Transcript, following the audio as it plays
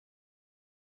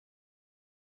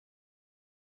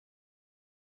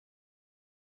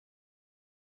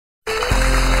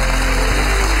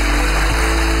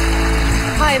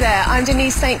Hi there, I'm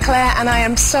Denise St. Clair and I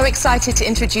am so excited to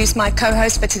introduce my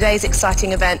co-host for today's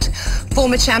exciting event.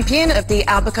 Former champion of the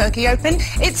Albuquerque Open,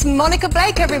 it's Monica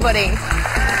Blake, everybody.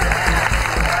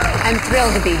 I'm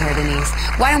thrilled to be here, Denise.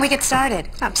 Why don't we get started?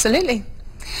 Absolutely.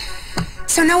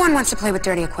 So no one wants to play with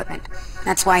dirty equipment.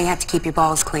 That's why you have to keep your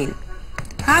balls clean.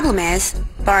 Problem is,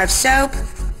 bar of soap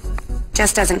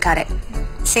just doesn't cut it.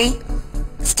 See?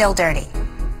 Still dirty.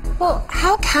 Well,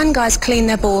 how can guys clean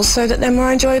their balls so that they're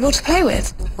more enjoyable to play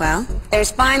with? Well, there's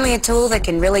finally a tool that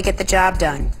can really get the job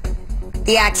done.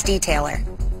 The Axe Detailer.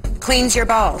 Cleans your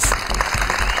balls.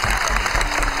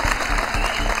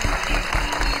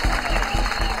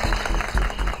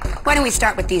 Why don't we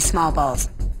start with these small balls?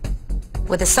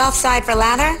 With a soft side for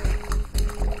lather,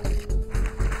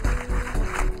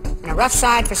 and a rough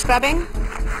side for scrubbing,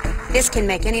 this can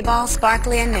make any ball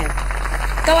sparkly and new.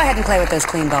 Go ahead and play with those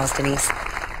clean balls, Denise.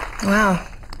 Wow.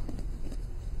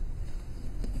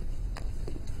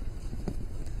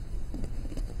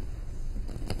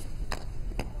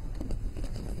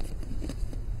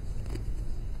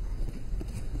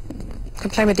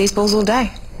 Could play with these balls all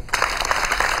day.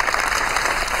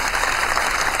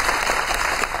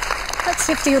 Let's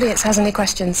see if the audience has any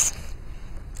questions.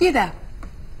 You there.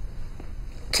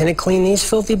 Can it clean these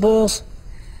filthy balls?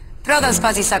 Throw those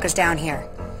fuzzy suckers down here.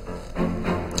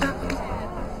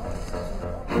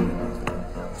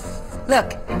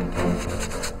 Look.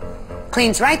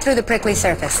 Cleans right through the prickly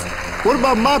surface. What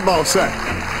about my ball sack?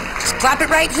 Just plop it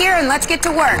right here and let's get to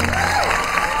work.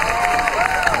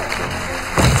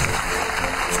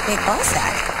 It's a big ball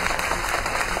sack.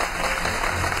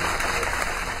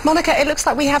 Monica, it looks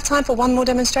like we have time for one more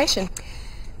demonstration.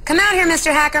 Come out here,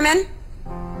 Mr. Hackerman.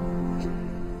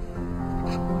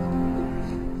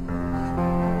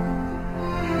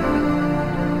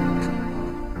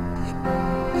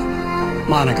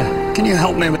 Monica, can you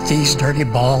help me with these dirty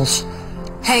balls?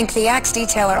 Hank, the Axe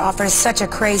Detailer offers such a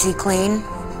crazy clean.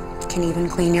 It can even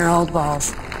clean your old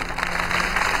balls.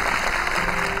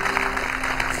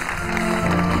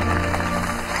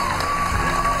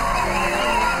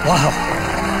 Wow.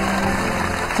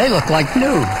 They look like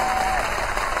new.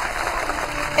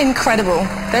 Incredible.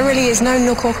 There really is no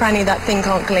nook or cranny that thing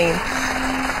can't clean.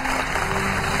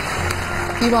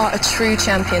 You are a true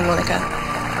champion, Monica.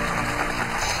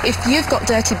 If you've got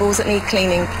dirty balls that need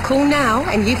cleaning, call now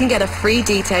and you can get a free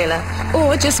detailer.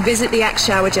 Or just visit the Axe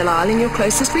Shower Gel aisle in your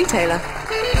closest retailer.